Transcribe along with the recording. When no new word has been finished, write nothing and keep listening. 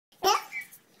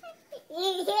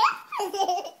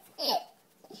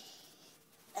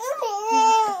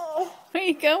Where are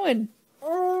you going?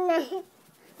 What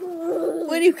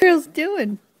are you girls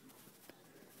doing?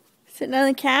 Sitting on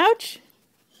the couch?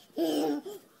 What are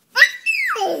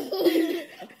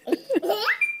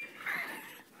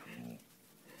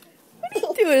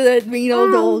you doing to that mean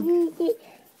old dog?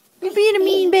 You're being a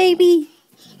mean baby.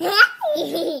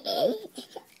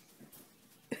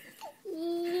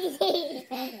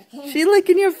 She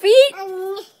licking your feet?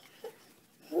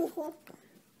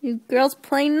 You girls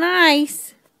play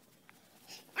nice.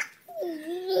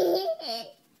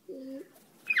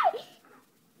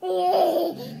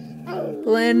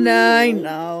 Linda, I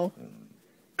know.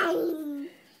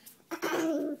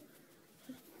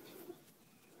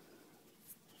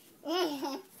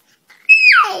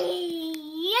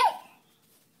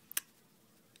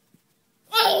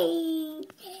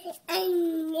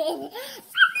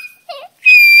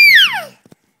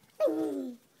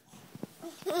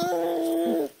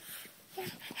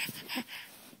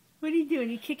 What are you doing?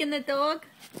 You kicking the dog?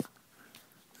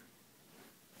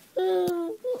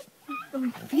 Oh,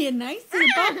 being nice to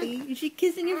the puppy. Is she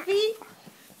kissing your feet?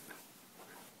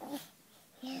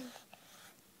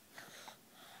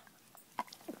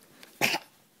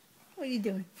 What are you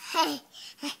doing?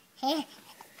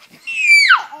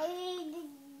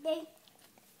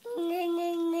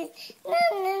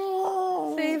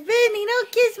 Say, Vinny,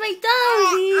 don't kiss my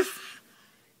doggies.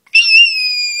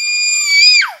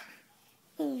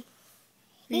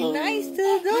 Be nice to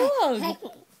the dog.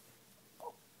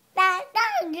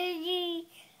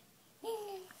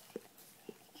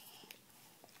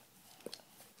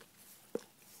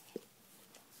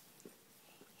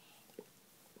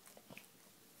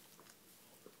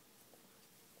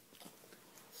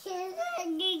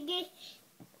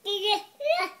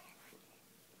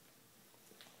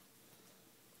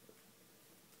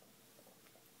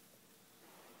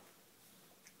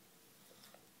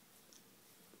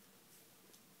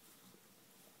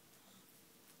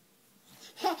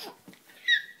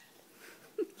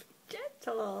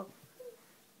 Gentle.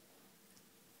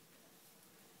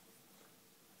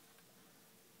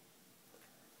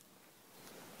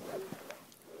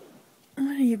 What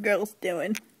are you girls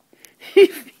doing?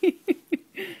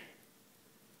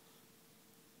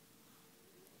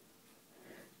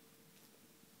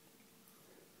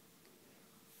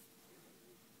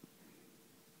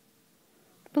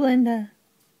 Belinda,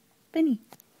 Benny,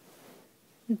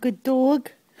 you good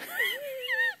dog.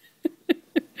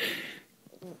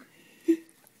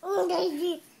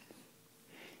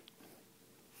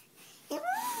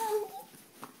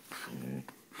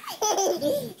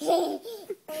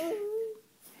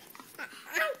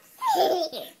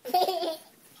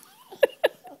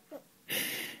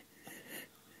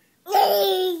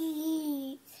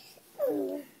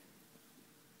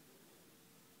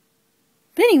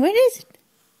 Benny, what is it?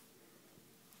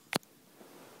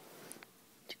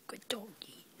 It's a good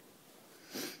doggy.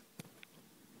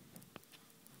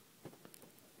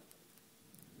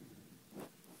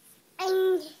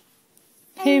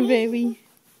 Hey, baby.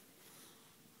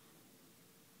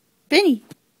 Benny,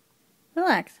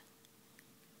 relax.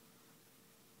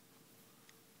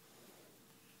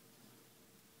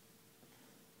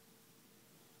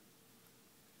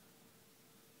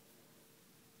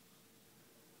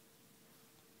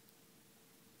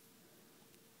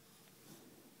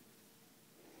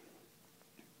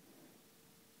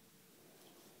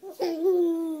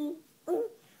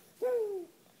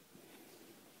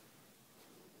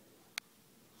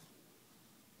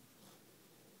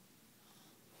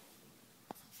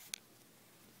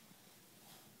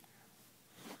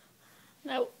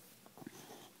 No.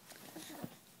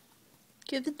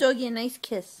 Give the doggy a nice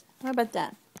kiss. How about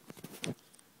that?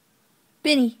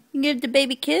 Benny, you give the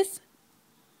baby a kiss?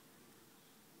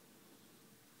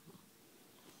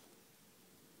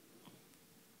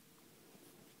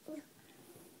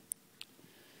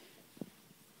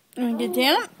 You want to get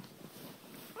down?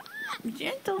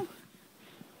 Gentle.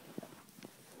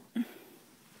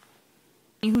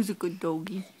 Who's a good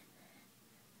doggy?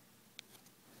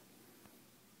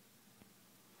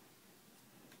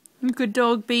 You a good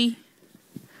dog, B?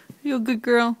 You a good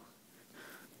girl?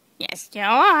 Yes, you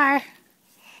are.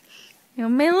 You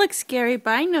may look scary,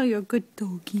 but I know you're a good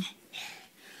doggy.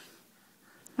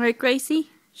 Right,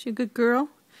 Gracie? She a good girl?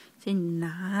 Say,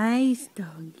 nice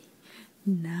doggy.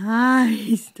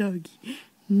 Nice doggy.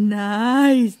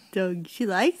 Nice doggy. She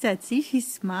likes that. See,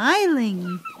 she's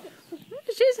smiling.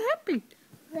 She's happy.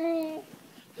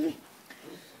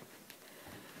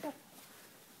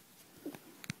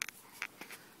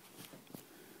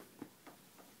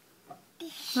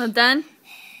 Well done?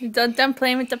 You done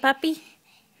playing with the puppy?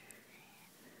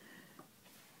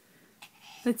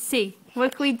 Let's see.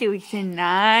 What can we do? We say,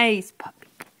 nice puppy.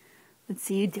 Let's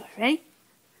see you do it. Ready?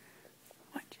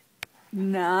 Watch.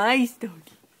 Nice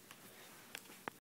doggy.